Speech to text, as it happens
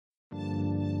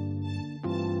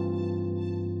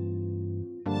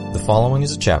following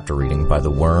is a chapter reading by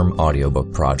the Worm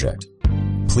Audiobook Project.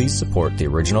 Please support the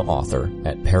original author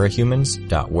at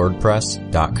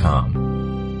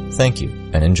parahumans.wordpress.com. Thank you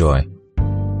and enjoy.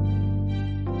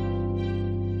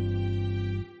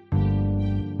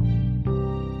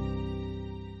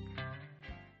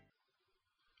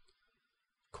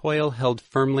 Coil held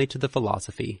firmly to the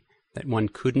philosophy that one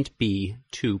couldn't be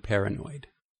too paranoid.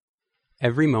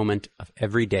 Every moment of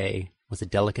every day was a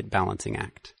delicate balancing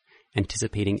act,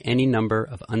 anticipating any number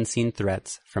of unseen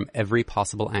threats from every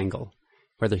possible angle,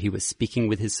 whether he was speaking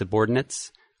with his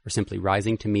subordinates or simply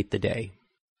rising to meet the day.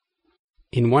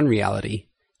 In one reality,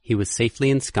 he was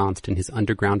safely ensconced in his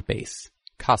underground base,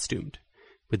 costumed,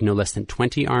 with no less than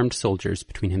 20 armed soldiers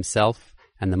between himself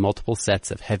and the multiple sets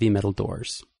of heavy metal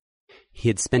doors. He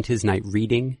had spent his night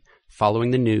reading,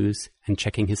 following the news, and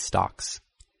checking his stocks.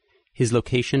 His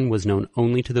location was known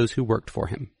only to those who worked for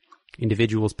him,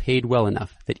 individuals paid well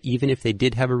enough that even if they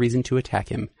did have a reason to attack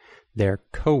him, their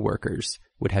co-workers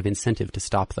would have incentive to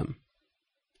stop them.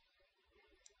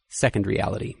 Second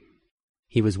reality.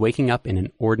 He was waking up in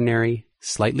an ordinary,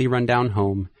 slightly run-down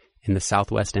home in the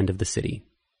southwest end of the city.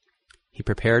 He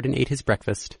prepared and ate his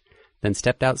breakfast, then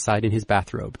stepped outside in his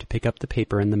bathrobe to pick up the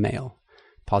paper and the mail,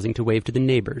 pausing to wave to the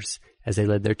neighbors as they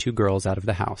led their two girls out of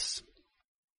the house.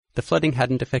 The flooding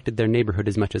hadn't affected their neighborhood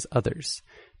as much as others,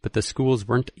 but the schools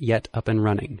weren't yet up and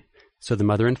running, so the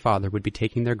mother and father would be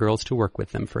taking their girls to work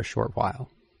with them for a short while.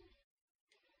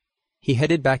 He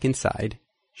headed back inside,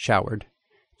 showered,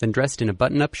 then dressed in a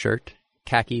button-up shirt,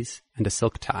 khakis, and a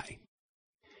silk tie.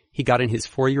 He got in his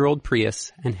 4-year-old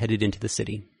Prius and headed into the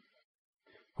city.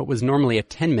 What was normally a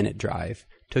 10-minute drive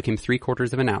took him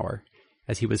 3/4 of an hour,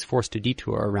 as he was forced to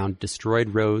detour around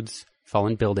destroyed roads,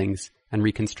 fallen buildings, and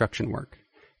reconstruction work,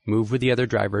 move with the other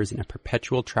drivers in a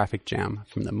perpetual traffic jam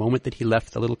from the moment that he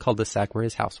left the little cul-de-sac where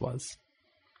his house was.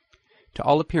 To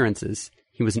all appearances,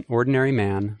 he was an ordinary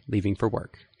man leaving for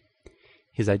work.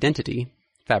 His identity,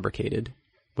 fabricated,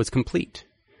 was complete.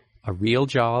 A real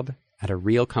job at a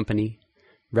real company,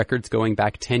 records going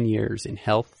back 10 years in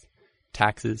health,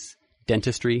 taxes,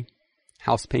 dentistry,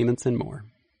 house payments, and more.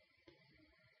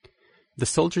 The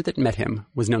soldier that met him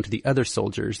was known to the other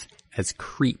soldiers as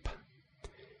Creep.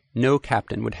 No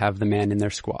captain would have the man in their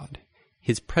squad.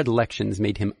 His predilections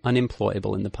made him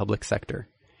unemployable in the public sector,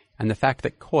 and the fact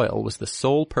that Coil was the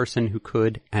sole person who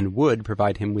could and would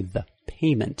provide him with the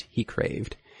payment he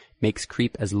craved makes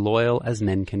Creep as loyal as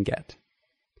men can get.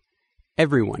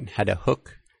 Everyone had a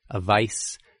hook, a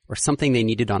vice, or something they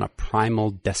needed on a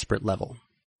primal, desperate level.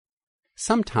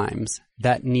 Sometimes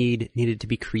that need needed to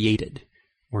be created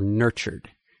or nurtured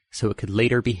so it could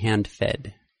later be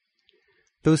hand-fed.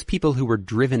 Those people who were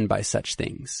driven by such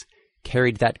things,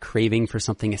 carried that craving for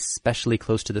something especially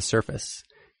close to the surface,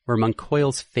 were among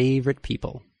Coil's favorite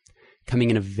people, coming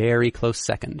in a very close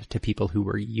second to people who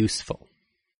were useful.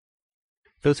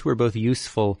 Those who were both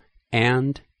useful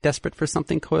and desperate for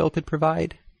something Coil could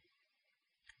provide?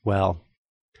 Well,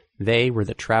 they were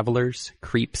the travelers,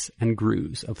 creeps, and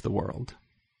grooves of the world.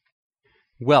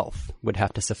 Wealth would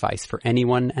have to suffice for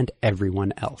anyone and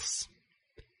everyone else.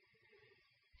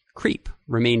 Creep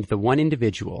remained the one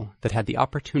individual that had the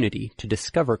opportunity to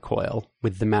discover Coil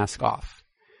with the mask off,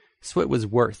 so it was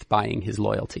worth buying his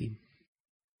loyalty.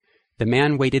 The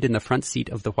man waited in the front seat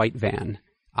of the white van,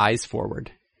 eyes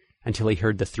forward, until he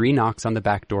heard the 3 knocks on the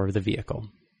back door of the vehicle.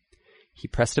 He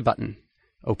pressed a button,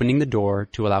 opening the door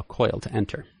to allow Coil to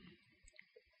enter.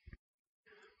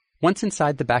 Once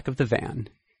inside the back of the van,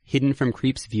 hidden from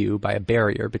Creep's view by a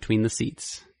barrier between the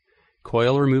seats,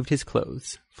 Coil removed his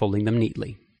clothes, folding them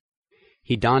neatly.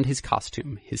 He donned his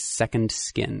costume, his second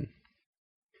skin.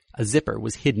 A zipper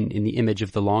was hidden in the image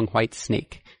of the long white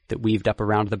snake that weaved up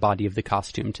around the body of the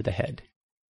costume to the head.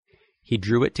 He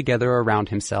drew it together around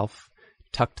himself,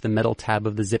 tucked the metal tab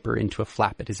of the zipper into a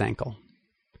flap at his ankle.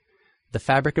 The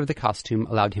fabric of the costume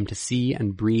allowed him to see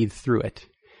and breathe through it,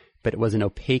 but it was an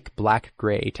opaque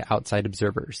black-gray to outside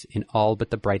observers in all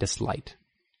but the brightest light.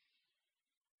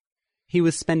 He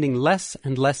was spending less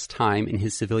and less time in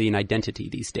his civilian identity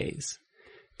these days,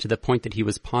 to the point that he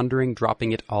was pondering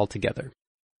dropping it altogether.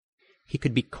 He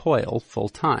could be Coil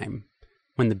full-time,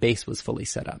 when the base was fully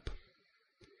set up.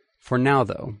 For now,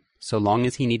 though, so long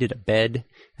as he needed a bed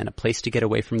and a place to get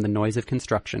away from the noise of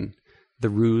construction, the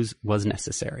ruse was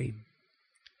necessary.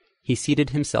 He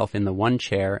seated himself in the one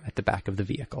chair at the back of the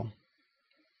vehicle.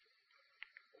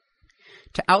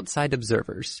 To outside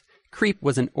observers, Creep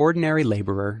was an ordinary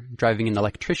laborer driving an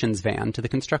electrician's van to the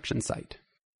construction site.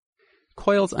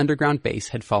 Coil's underground base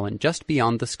had fallen just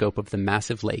beyond the scope of the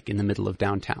massive lake in the middle of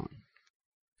downtown.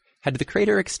 Had the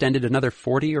crater extended another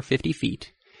 40 or 50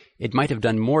 feet, It might have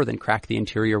done more than crack the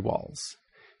interior walls.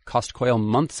 Cost Coyle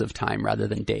months of time rather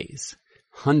than days.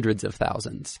 Hundreds of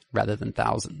thousands rather than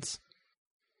thousands.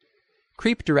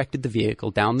 Creep directed the vehicle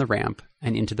down the ramp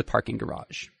and into the parking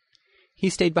garage.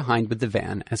 He stayed behind with the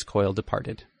van as Coyle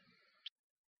departed.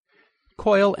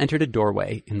 Coyle entered a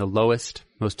doorway in the lowest,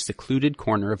 most secluded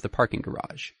corner of the parking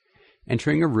garage,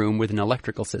 entering a room with an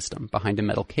electrical system behind a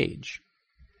metal cage.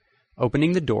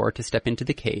 Opening the door to step into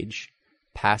the cage,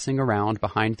 passing around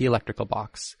behind the electrical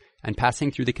box, and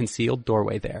passing through the concealed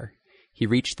doorway there, he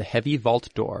reached the heavy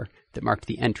vault door that marked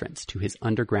the entrance to his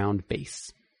underground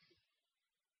base.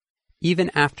 Even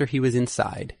after he was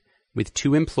inside, with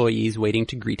 2 employees waiting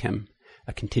to greet him,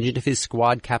 a contingent of his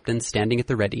squad captains standing at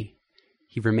the ready,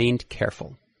 he remained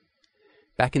careful.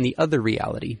 Back in the other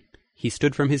reality, he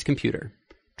stood from his computer,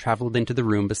 traveled into the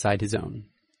room beside his own.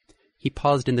 He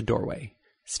paused in the doorway,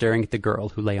 staring at the girl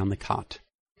who lay on the cot.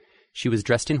 She was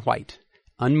dressed in white,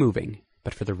 unmoving,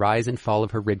 but for the rise and fall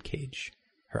of her ribcage,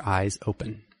 her eyes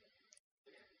open.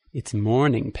 "It's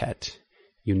morning, pet.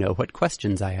 You know what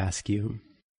questions I ask you."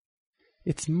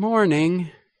 "It's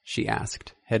morning," she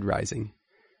asked, head rising.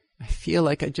 "I feel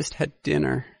like I just had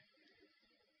dinner.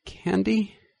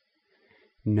 Candy?"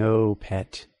 "No,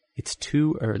 pet. It's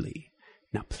too early.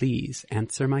 Now please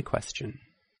answer my question."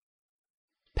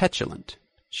 "Petulant,"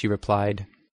 she replied.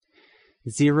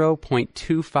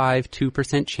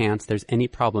 0.252% chance there's any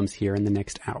problems here in the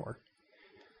next hour.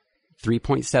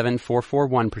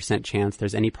 3.7441% chance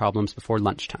there's any problems before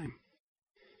lunchtime.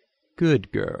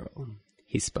 "Good girl,"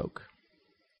 he spoke.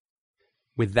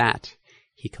 With that,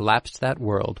 he collapsed that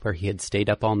world where he had stayed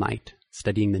up all night,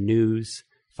 studying the news,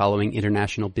 following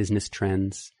international business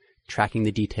trends, tracking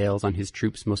the details on his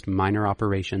troops' most minor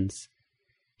operations.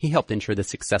 He helped ensure the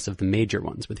success of the major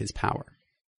ones with his power.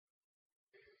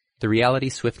 The reality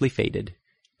swiftly faded,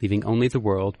 leaving only the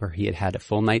world where he had had a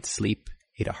full night's sleep,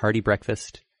 ate a hearty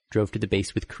breakfast, drove to the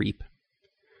base with Creep.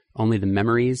 Only the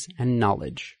memories and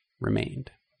knowledge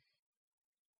remained.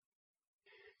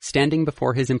 Standing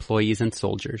before his employees and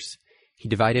soldiers, he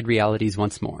divided realities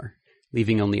once more,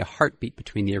 leaving only a heartbeat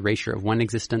between the erasure of one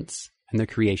existence and the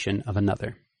creation of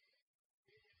another.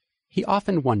 He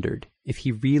often wondered if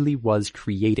he really was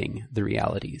creating the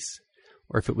realities,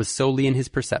 or if it was solely in his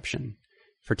perception,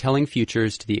 foretelling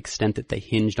futures to the extent that they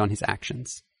hinged on his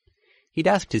actions. He'd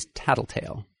asked his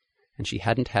tattletale, and she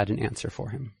hadn't had an answer for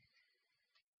him.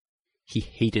 He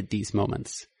hated these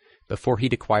moments, before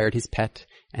he'd acquired his pet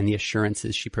and the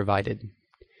assurances she provided.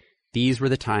 These were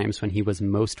the times when he was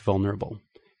most vulnerable,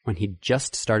 when he'd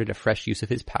just started a fresh use of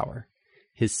his power,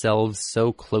 his selves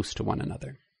so close to one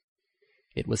another.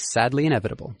 It was sadly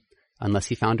inevitable, unless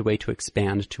he found a way to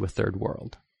expand to a third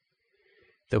world.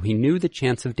 Though he knew the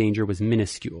chance of danger was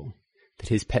minuscule, that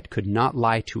his pet could not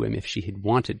lie to him if she had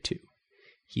wanted to,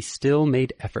 he still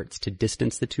made efforts to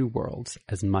distance the two worlds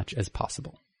as much as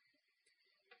possible.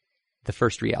 The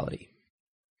first reality.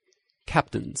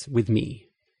 "Captains, with me.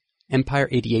 Empire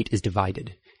 88 is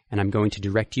divided, and I'm going to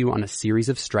direct you on a series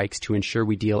of strikes to ensure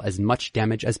we deal as much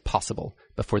damage as possible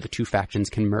before the two factions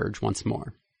can merge once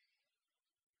more."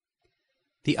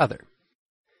 The other.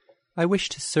 "I wish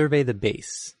to survey the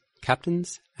base.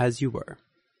 Captains, as you were."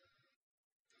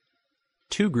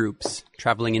 Two groups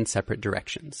traveling in separate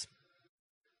directions.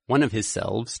 One of his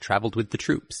selves traveled with the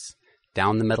troops,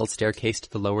 down the metal staircase to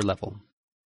the lower level.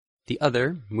 The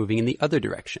other moving in the other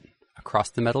direction, across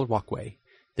the metal walkway,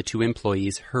 the two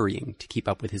employees hurrying to keep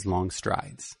up with his long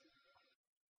strides.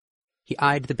 He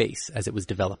eyed the base as it was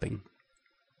developing.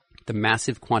 The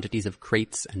massive quantities of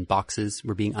crates and boxes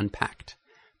were being unpacked,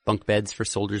 bunk beds for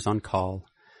soldiers on call,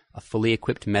 a fully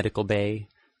equipped medical bay,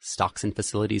 stocks and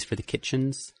facilities for the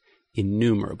kitchens,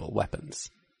 innumerable weapons.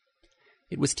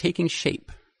 It was taking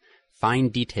shape, fine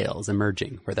details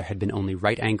emerging where there had been only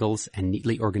right angles and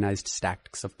neatly organized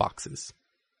stacks of boxes.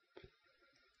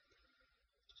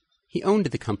 He owned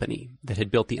the company that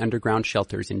had built the underground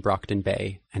shelters in Brockton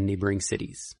Bay and neighboring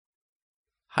cities.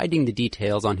 Hiding the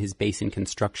details on his base in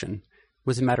construction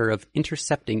was a matter of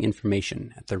intercepting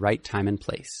information at the right time and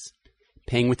place,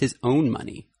 paying with his own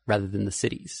money rather than the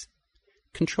city's,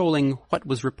 controlling what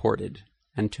was reported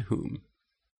and to whom.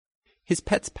 His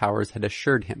pet's powers had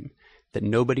assured him that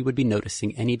nobody would be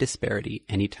noticing any disparity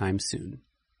anytime soon.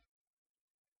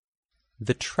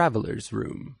 The Traveler's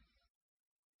Room.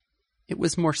 It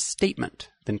was more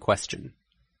statement than question,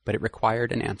 but it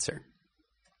required an answer.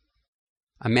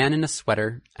 A man in a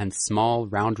sweater and small,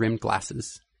 round-rimmed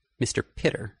glasses, Mr.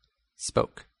 Pitter,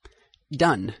 spoke.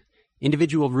 "Done.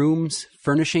 Individual rooms,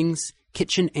 furnishings,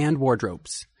 kitchen and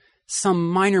wardrobes. Some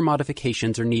minor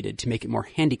modifications are needed to make it more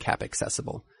handicap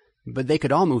accessible, but they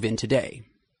could all move in today."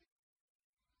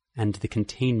 And the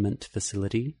containment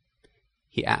facility?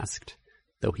 He asked,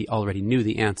 though he already knew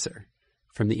the answer,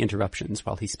 from the interruptions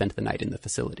while he spent the night in the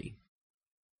facility.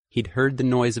 He'd heard the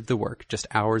noise of the work just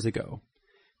hours ago,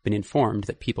 been informed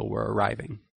that people were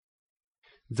arriving.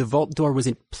 The vault door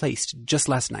wasn't placed just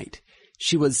last night.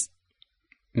 She was...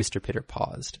 Mr. Pitter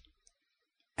paused.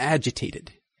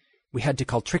 Agitated. We had to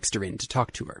call Trickster in to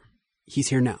talk to her. He's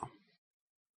here now.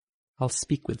 I'll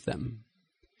speak with them.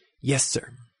 Yes,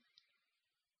 sir.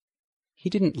 He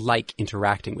didn't like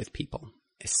interacting with people,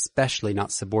 especially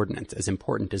not subordinates as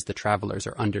important as the travelers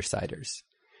or undersiders,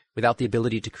 without the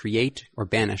ability to create or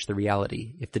banish the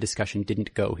reality if the discussion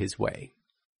didn't go his way.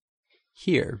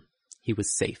 Here, he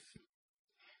was safe.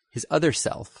 His other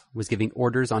self was giving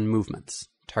orders on movements,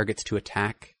 targets to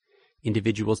attack,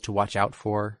 individuals to watch out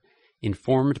for,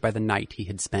 informed by the night he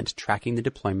had spent tracking the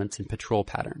deployments and patrol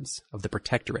patterns of the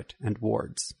Protectorate and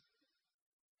wards.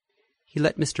 He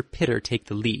let Mr. Pitter take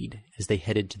the lead as they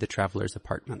headed to the travelers'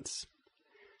 apartments.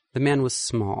 The man was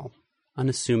small,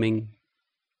 unassuming,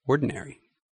 ordinary.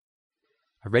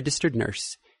 A registered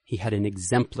nurse, he had an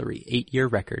exemplary 8-year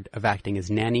record of acting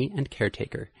as nanny and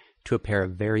caretaker to a pair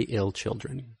of very ill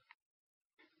children.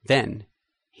 Then,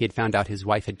 he had found out his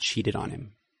wife had cheated on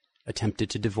him, attempted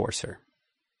to divorce her.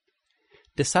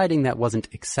 Deciding that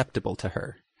wasn't acceptable to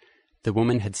her, the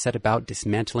woman had set about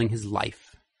dismantling his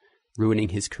life, ruining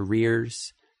his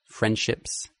careers,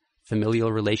 friendships,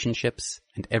 familial relationships,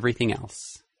 and everything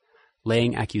else,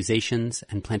 laying accusations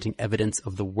and planting evidence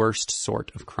of the worst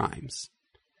sort of crimes.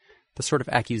 The sort of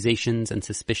accusations and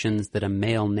suspicions that a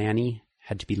male nanny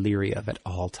had to be leery of at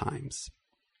all times.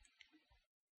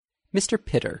 Mr.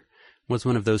 Pitter was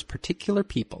one of those particular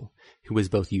people who was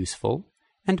both useful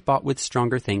and bought with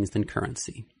stronger things than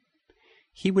currency.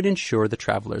 He would ensure the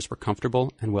travelers were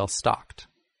comfortable and well stocked.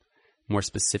 More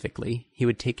specifically, he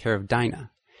would take care of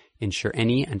Dinah, ensure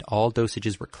any and all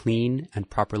dosages were clean and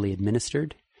properly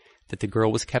administered, that the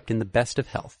girl was kept in the best of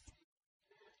health.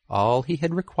 All he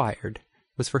had required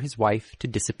was for his wife to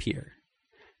disappear,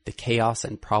 the chaos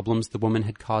and problems the woman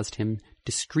had caused him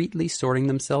discreetly sorting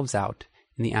themselves out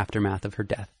in the aftermath of her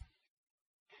death.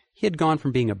 He had gone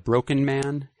from being a broken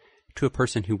man to a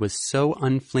person who was so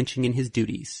unflinching in his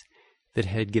duties that it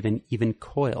had given even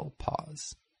Coyle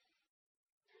pause.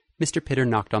 Mr. Pitter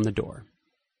knocked on the door,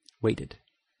 waited.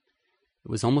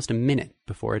 It was almost a minute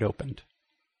before it opened.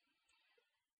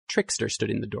 Trickster stood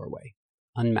in the doorway,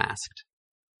 unmasked.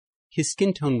 His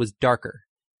skin tone was darker,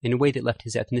 in a way that left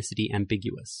his ethnicity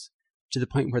ambiguous, to the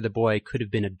point where the boy could have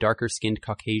been a darker-skinned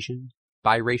Caucasian,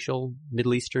 biracial,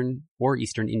 Middle Eastern, or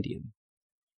Eastern Indian.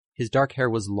 His dark hair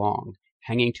was long,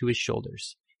 hanging to his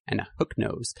shoulders, and a hook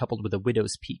nose coupled with a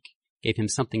widow's peak gave him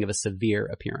something of a severe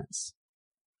appearance.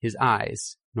 His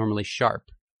eyes, normally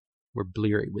sharp, were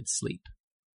bleary with sleep.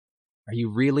 Are you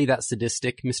really that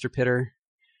sadistic, Mr. Pitter?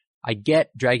 I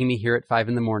get dragging me here at 5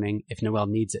 a.m. if Noelle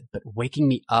needs it, but waking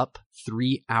me up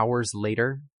 3 hours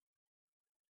later?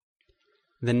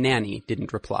 The nanny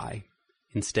didn't reply,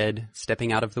 instead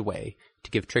stepping out of the way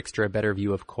to give Trickster a better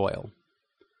view of Coyle.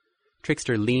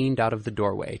 Trickster leaned out of the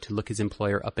doorway to look his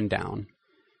employer up and down,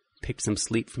 picked some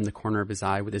sleep from the corner of his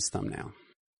eye with his thumbnail.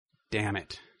 Damn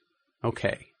it.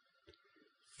 Okay.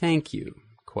 Thank you,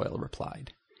 Coyle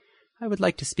replied. I would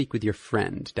like to speak with your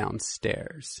friend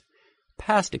downstairs.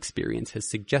 Past experience has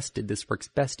suggested this works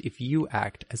best if you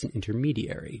act as an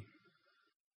intermediary.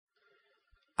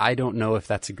 I don't know if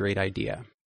that's a great idea.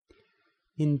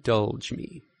 Indulge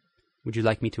me. Would you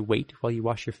like me to wait while you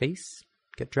wash your face?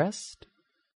 Get dressed?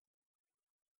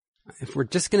 If we're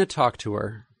just going to talk to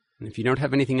her, and if you don't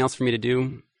have anything else for me to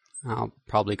do, I'll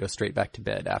probably go straight back to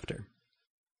bed after.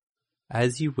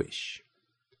 As you wish.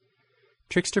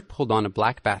 Trickster pulled on a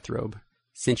black bathrobe,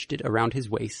 cinched it around his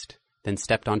waist, then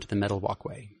stepped onto the metal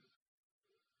walkway.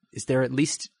 Is there at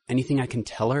least anything I can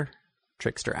tell her?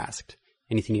 Trickster asked.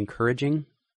 Anything encouraging?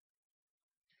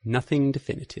 Nothing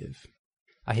definitive.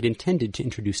 I had intended to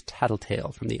introduce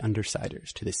Tattletale from the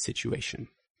Undersiders to this situation.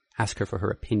 Ask her for her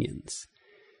opinions.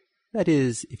 That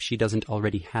is, if she doesn't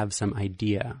already have some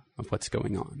idea of what's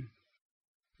going on.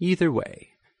 Either way,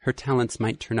 her talents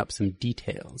might turn up some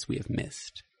details we have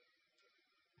missed.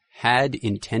 Had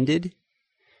intended?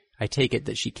 I take it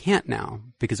that she can't now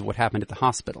because of what happened at the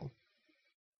hospital.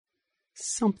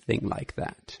 Something like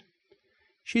that.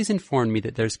 She's informed me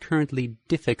that there's currently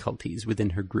difficulties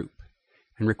within her group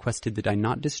and requested that I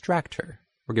not distract her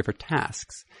or give her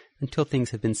tasks until things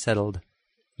have been settled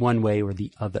one way or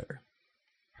the other.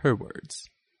 Her words.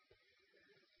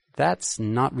 That's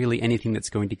not really anything that's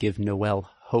going to give Noelle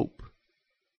hope.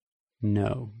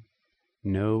 No,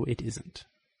 it isn't.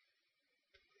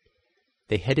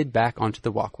 They headed back onto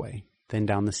the walkway, then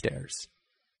down the stairs.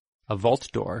 A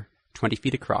vault door, 20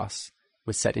 feet across,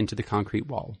 was set into the concrete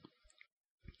wall.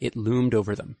 It loomed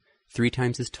over them, 3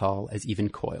 times as tall as even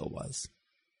Coil was.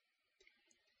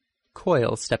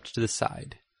 Coil stepped to the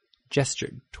side,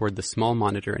 gestured toward the small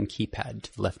monitor and keypad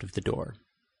to the left of the door.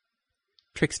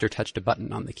 Trickster touched a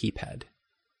button on the keypad.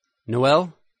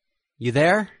 "Noelle? You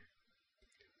there?"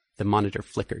 The monitor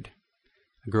flickered.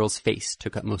 A girl's face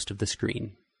took up most of the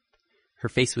screen. Her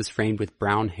face was framed with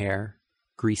brown hair,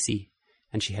 greasy,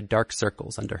 and she had dark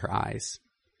circles under her eyes.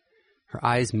 Her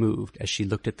eyes moved as she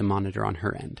looked at the monitor on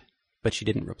her end, but she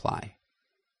didn't reply.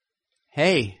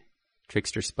 "Hey,"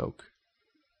 Trickster spoke.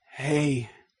 "Hey."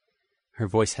 Her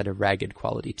voice had a ragged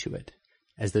quality to it,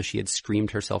 as though she had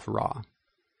screamed herself raw.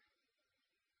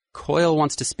 "Coil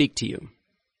wants to speak to you."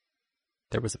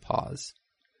 There was a pause.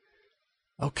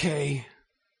 "Okay."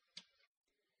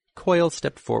 Coil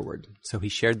stepped forward, so he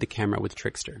shared the camera with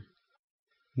Trickster.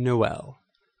 "Noelle,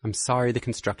 I'm sorry the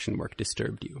construction work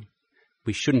disturbed you.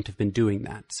 We shouldn't have been doing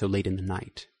that so late in the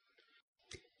night."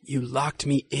 "You locked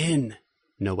me in,"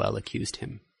 Noelle accused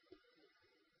him.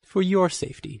 "For your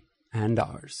safety, and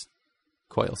ours,"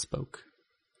 Coil spoke.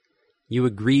 "You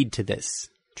agreed to this,"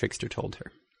 Trickster told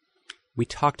her. "We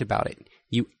talked about it.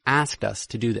 You asked us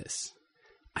to do this."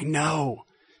 "I know.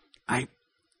 I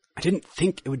didn't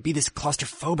think it would be this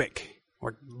claustrophobic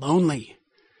or lonely.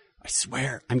 I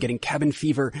swear I'm getting cabin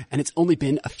fever and it's only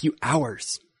been a few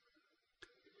hours."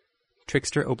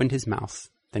 Trickster opened his mouth,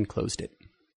 then closed it.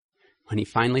 When he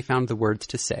finally found the words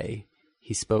to say,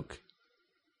 he spoke.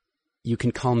 "You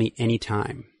can call me any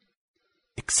time.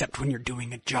 Except when you're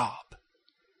doing a job.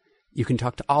 You can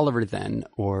talk to Oliver then,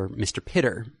 or Mr.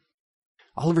 Pitter.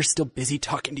 Oliver's still busy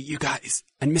talking to you guys,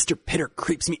 and Mr. Pitter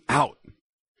creeps me out."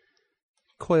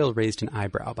 Coil raised an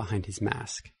eyebrow behind his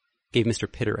mask, gave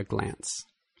Mr. Pitter a glance.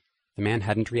 The man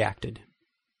hadn't reacted.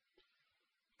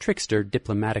 Trickster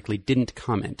diplomatically didn't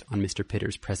comment on Mr.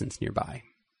 Pitter's presence nearby.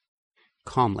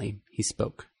 Calmly, he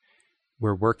spoke.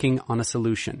 "We're working on a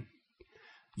solution."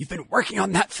 "You've been working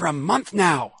on that for a month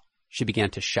now," she began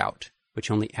to shout,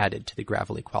 which only added to the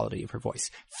gravelly quality of her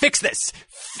voice. "Fix this!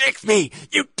 Fix me!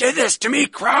 You did this to me,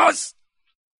 Krause!"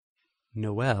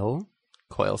 "Noelle,"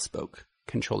 Coil spoke,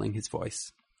 controlling his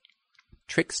voice.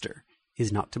 "Trickster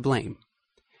is not to blame.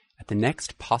 At the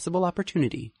next possible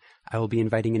opportunity, I will be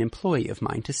inviting an employee of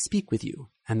mine to speak with you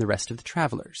and the rest of the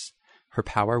travelers. Her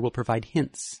power will provide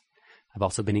hints. I've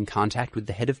also been in contact with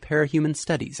the head of parahuman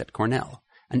studies at Cornell,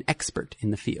 an expert in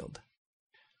the field."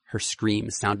 Her scream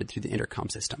sounded through the intercom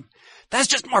system. "That's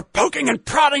just more poking and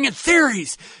prodding at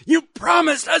theories! You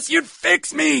promised us you'd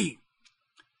fix me!"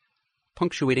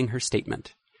 Punctuating her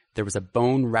statement, there was a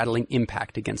bone-rattling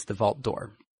impact against the vault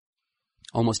door.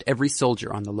 Almost every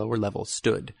soldier on the lower level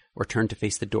stood or turned to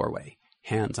face the doorway,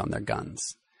 hands on their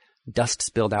guns. Dust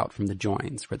spilled out from the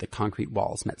joins where the concrete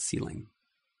walls met ceiling.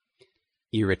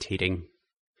 Irritating.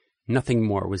 Nothing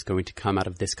more was going to come out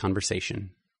of this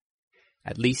conversation.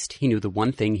 At least he knew the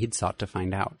one thing he'd sought to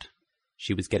find out.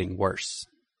 She was getting worse.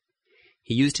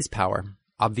 He used his power,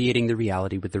 obviating the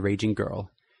reality with the raging girl,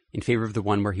 in favor of the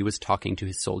one where he was talking to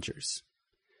his soldiers.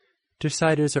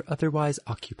 "Deciders are otherwise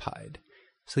occupied,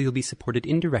 so you'll be supported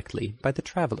indirectly by the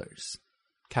travelers.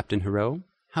 Captain Hero,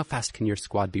 how fast can your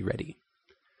squad be ready?"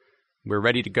 "We're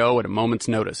ready to go at a moment's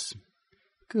notice."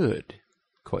 "Good,"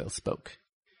 Coil spoke.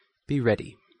 "Be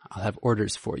ready. I'll have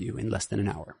orders for you in less than an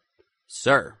hour."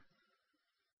 "Sir."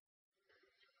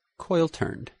 Coil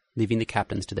turned, leaving the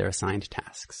captains to their assigned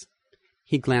tasks.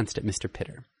 He glanced at Mr.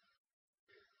 Pitter.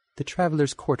 "The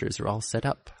travelers' quarters are all set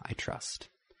up, I trust."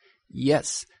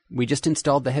 "Yes, we just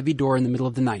installed the heavy door in the middle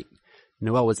of the night.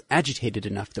 Noelle was agitated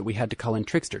enough that we had to call in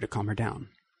Trickster to calm her down."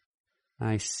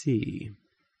 "I see.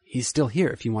 He's still here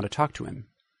if you want to talk to him."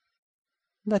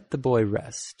 "Let the boy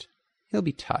rest. He'll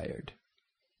be tired."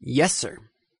 "Yes, sir."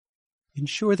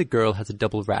 "Ensure the girl has a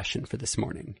double ration for this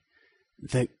morning.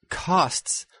 The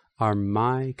costs are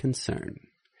my concern.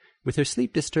 With her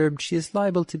sleep disturbed, she is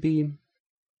liable to be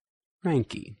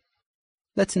cranky.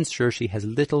 Let's ensure she has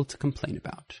little to complain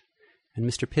about. And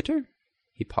Mr. Pitter?"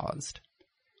 He paused.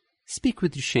 "Speak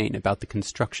with Duchesne about the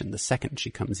construction the second she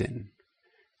comes in.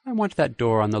 I want that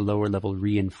door on the lower level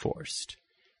reinforced.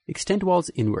 Extend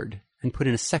walls inward and put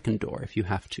in a second door if you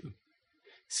have to.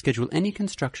 Schedule any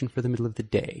construction for the middle of the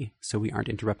day so we aren't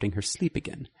interrupting her sleep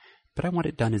again, but I want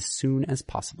it done as soon as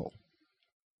possible."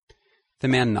 The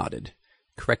man nodded,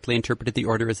 correctly interpreted the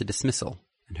order as a dismissal,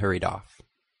 and hurried off.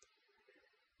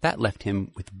 That left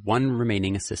him with one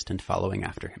remaining assistant following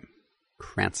after him,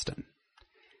 Cranston.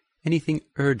 "Anything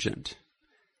urgent?"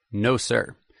 "No,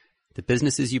 sir. The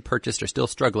businesses you purchased are still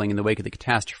struggling in the wake of the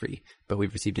catastrophe, but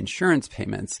we've received insurance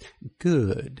payments.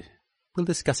 Good. We'll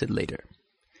discuss it later.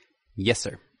 Yes,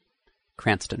 sir.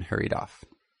 Cranston hurried off.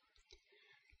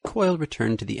 Coyle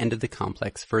returned to the end of the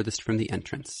complex furthest from the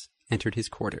entrance, entered his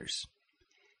quarters.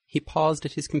 He paused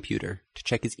at his computer to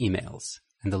check his emails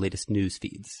and the latest news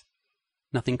feeds.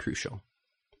 Nothing crucial.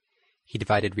 He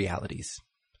divided realities.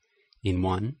 In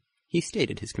one, he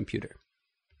stayed at his computer.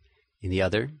 In the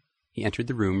other, he entered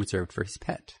the room reserved for his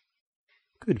pet.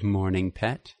 Good morning,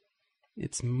 pet.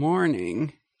 It's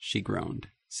morning, she groaned,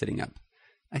 sitting up.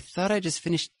 I thought I just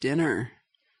finished dinner.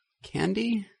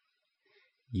 Candy?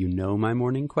 You know my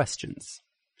morning questions.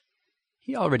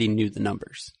 He already knew the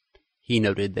numbers. He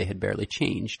noted they had barely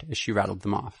changed as she rattled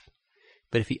them off.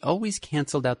 But if he always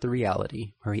canceled out the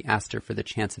reality where he asked her for the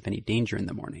chance of any danger in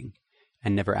the morning,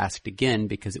 and never asked again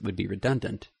because it would be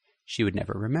redundant, she would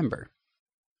never remember.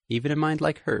 Even a mind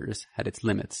like hers had its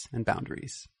limits and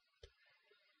boundaries.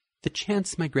 The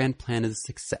chance my grand plan is a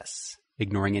success,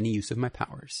 ignoring any use of my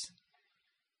powers.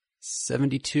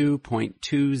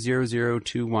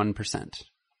 72.20021%.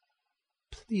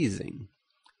 Pleasing.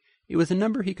 It was a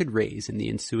number he could raise in the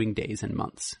ensuing days and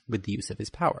months with the use of his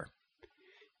power.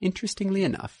 Interestingly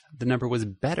enough, the number was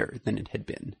better than it had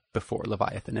been before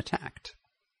Leviathan attacked.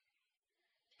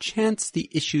 Chance the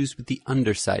issues with the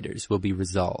Undersiders will be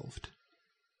resolved.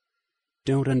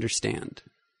 Don't understand.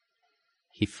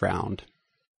 He frowned.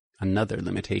 Another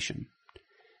limitation.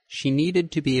 She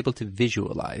needed to be able to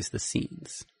visualize the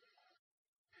scenes.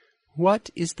 What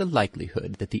is the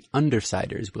likelihood that the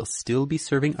Undersiders will still be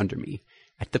serving under me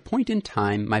at the point in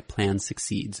time my plan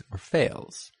succeeds or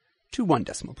fails? To 1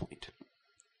 decimal point.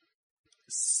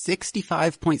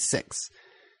 65.6.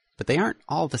 But they aren't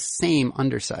all the same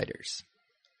Undersiders.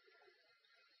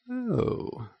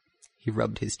 Oh. He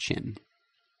rubbed his chin.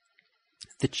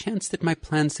 The chance that my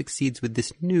plan succeeds with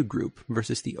this new group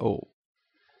versus the old.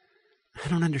 I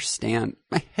don't understand.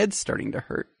 My head's starting to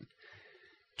hurt.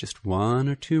 Just 1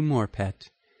 or 2 more, pet.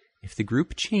 If the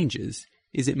group changes,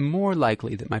 is it more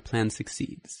likely that my plan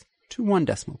succeeds? To 1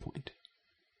 decimal point.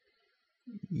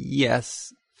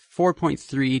 Yes,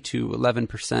 4.3 to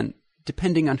 11%,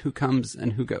 depending on who comes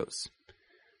and who goes.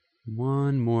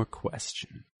 1 more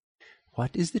question.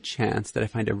 What is the chance that I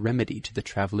find a remedy to the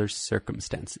traveler's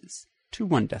circumstances? To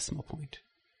 1 decimal point.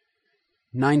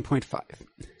 9.5.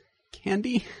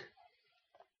 Candy?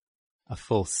 A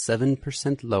full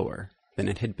 7% lower than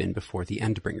it had been before the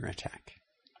Endbringer attack.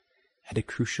 Had a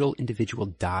crucial individual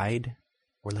died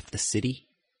or left the city?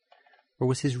 Or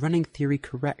was his running theory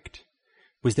correct?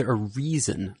 Was there a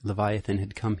reason Leviathan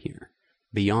had come here,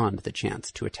 beyond the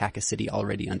chance to attack a city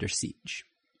already under siege?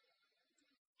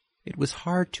 It was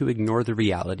hard to ignore the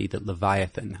reality that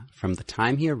Leviathan, from the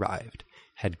time he arrived,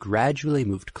 had gradually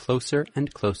moved closer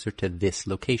and closer to this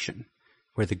location,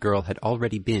 where the girl had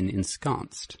already been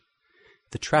ensconced.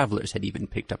 The travelers had even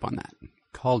picked up on that,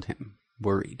 called him,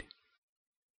 worried.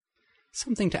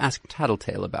 Something to ask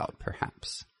Tattletale about,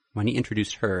 perhaps, when he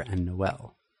introduced her and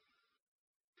Noelle.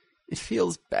 It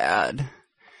feels bad,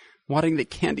 wanting the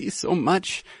candy so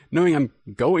much, knowing I'm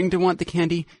going to want the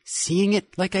candy, seeing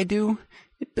it like I do,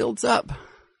 it builds up.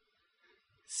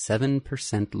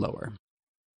 7% lower.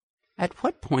 At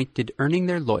what point did earning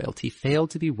their loyalty fail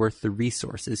to be worth the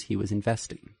resources he was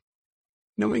investing?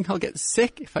 Knowing I'll get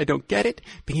sick if I don't get it,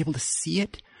 being able to see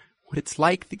it, what it's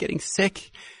like, the getting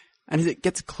sick, and as it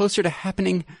gets closer to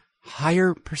happening,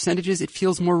 higher percentages, it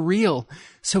feels more real.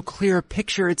 So clear a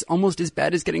picture, it's almost as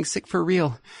bad as getting sick for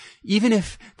real. Even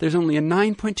if there's only a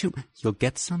 9.2, you'll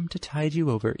get some to tide you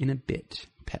over in a bit,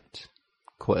 pet.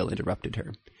 Coyle interrupted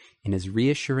her, in as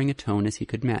reassuring a tone as he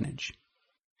could manage.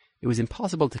 It was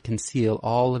impossible to conceal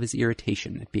all of his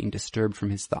irritation at being disturbed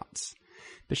from his thoughts,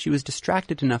 but she was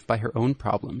distracted enough by her own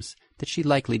problems that she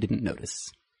likely didn't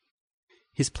notice.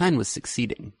 His plan was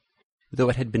succeeding, though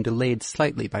it had been delayed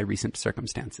slightly by recent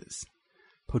circumstances.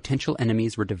 Potential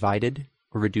enemies were divided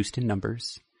or reduced in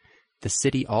numbers, the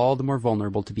city all the more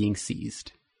vulnerable to being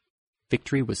seized.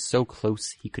 Victory was so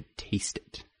close he could taste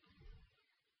it.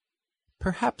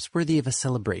 Perhaps worthy of a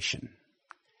celebration.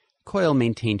 Coyle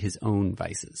maintained his own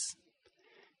vices.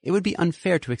 It would be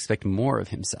unfair to expect more of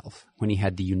himself when he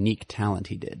had the unique talent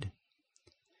he did.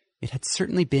 It had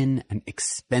certainly been an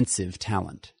expensive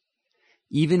talent.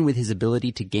 Even with his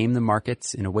ability to game the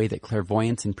markets in a way that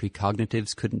clairvoyance and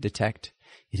precognitives couldn't detect,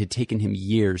 it had taken him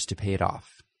years to pay it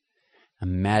off. A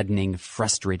maddening,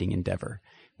 frustrating endeavor,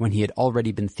 when he had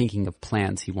already been thinking of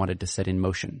plans he wanted to set in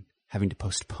motion, having to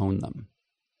postpone them.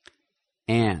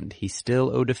 And he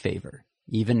still owed a favor,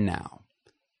 even now,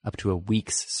 up to a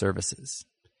week's services.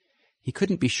 He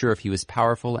couldn't be sure if he was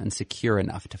powerful and secure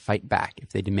enough to fight back if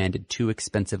they demanded too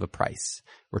expensive a price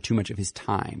or too much of his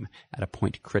time at a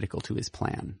point critical to his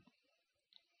plan.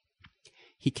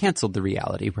 He canceled the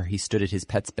reality where he stood at his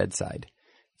pet's bedside,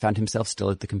 found himself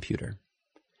still at the computer.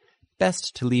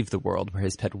 Best to leave the world where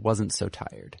his pet wasn't so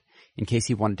tired, in case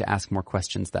he wanted to ask more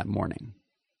questions that morning.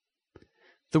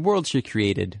 The worlds she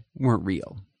created weren't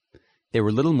real. They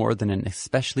were little more than an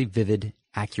especially vivid,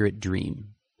 accurate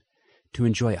dream. To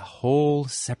enjoy a whole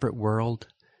separate world,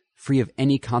 free of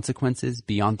any consequences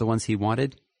beyond the ones he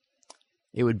wanted,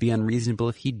 it would be unreasonable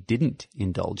if he didn't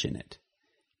indulge in it.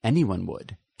 Anyone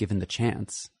would, given the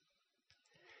chance.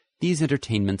 These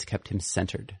entertainments kept him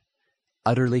centered,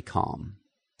 utterly calm.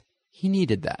 He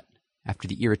needed that after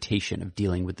the irritation of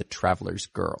dealing with the traveler's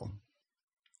girl.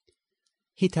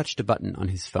 He touched a button on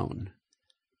his phone.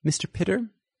 "Mr. Pitter,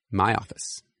 my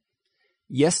office."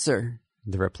 "Yes, sir,"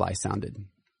 the reply sounded.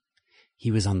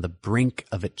 He was on the brink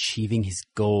of achieving his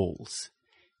goals.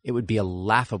 It would be a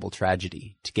laughable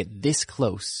tragedy to get this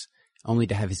close only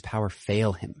to have his power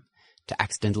fail him, to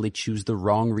accidentally choose the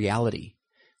wrong reality,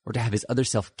 or to have his other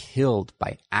self killed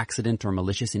by accident or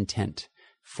malicious intent,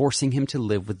 forcing him to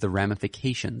live with the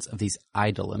ramifications of these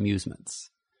idle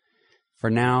amusements. For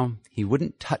now, he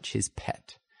wouldn't touch his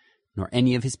pet, nor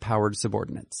any of his powered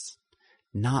subordinates.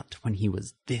 Not when he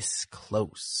was this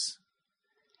close.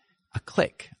 A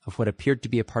click of what appeared to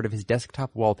be a part of his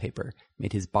desktop wallpaper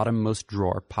made his bottommost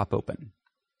drawer pop open.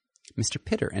 Mr.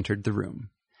 Pitter entered the room.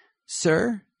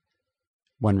 "Sir?"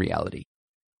 One reality.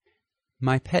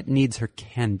 "My pet needs her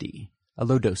candy. A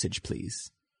low dosage,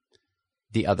 please."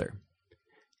 The other.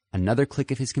 Another click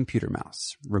of his computer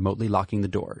mouse, remotely locking the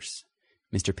doors.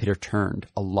 Mr. Pitter turned,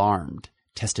 alarmed,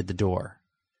 tested the door.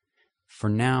 For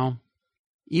now,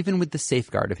 even with the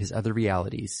safeguard of his other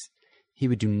realities, he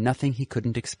would do nothing he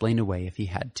couldn't explain away if he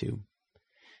had to.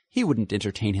 He wouldn't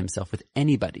entertain himself with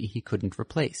anybody he couldn't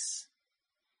replace.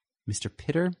 Mr.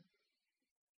 Pitter?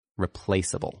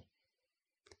 Replaceable.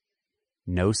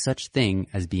 No such thing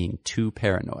as being too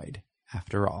paranoid,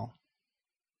 after all.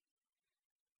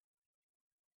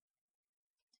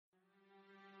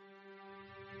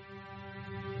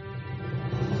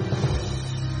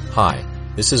 Hi,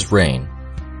 this is Rain.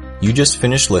 You just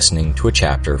finished listening to a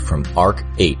chapter from Arc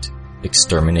 8,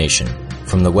 Extermination,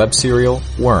 from the web serial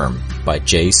Worm by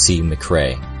J.C.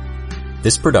 McCrae.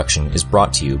 This production is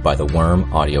brought to you by the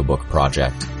Worm Audiobook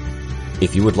Project.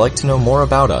 If you would like to know more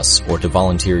about us or to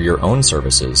volunteer your own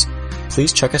services,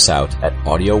 please check us out at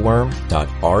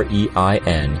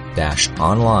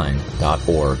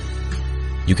audioworm.rein-online.org.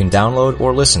 You can download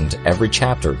or listen to every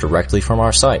chapter directly from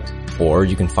our site, or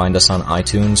you can find us on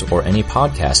iTunes or any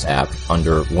podcast app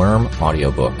under Worm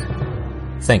Audiobook.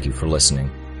 Thank you for listening.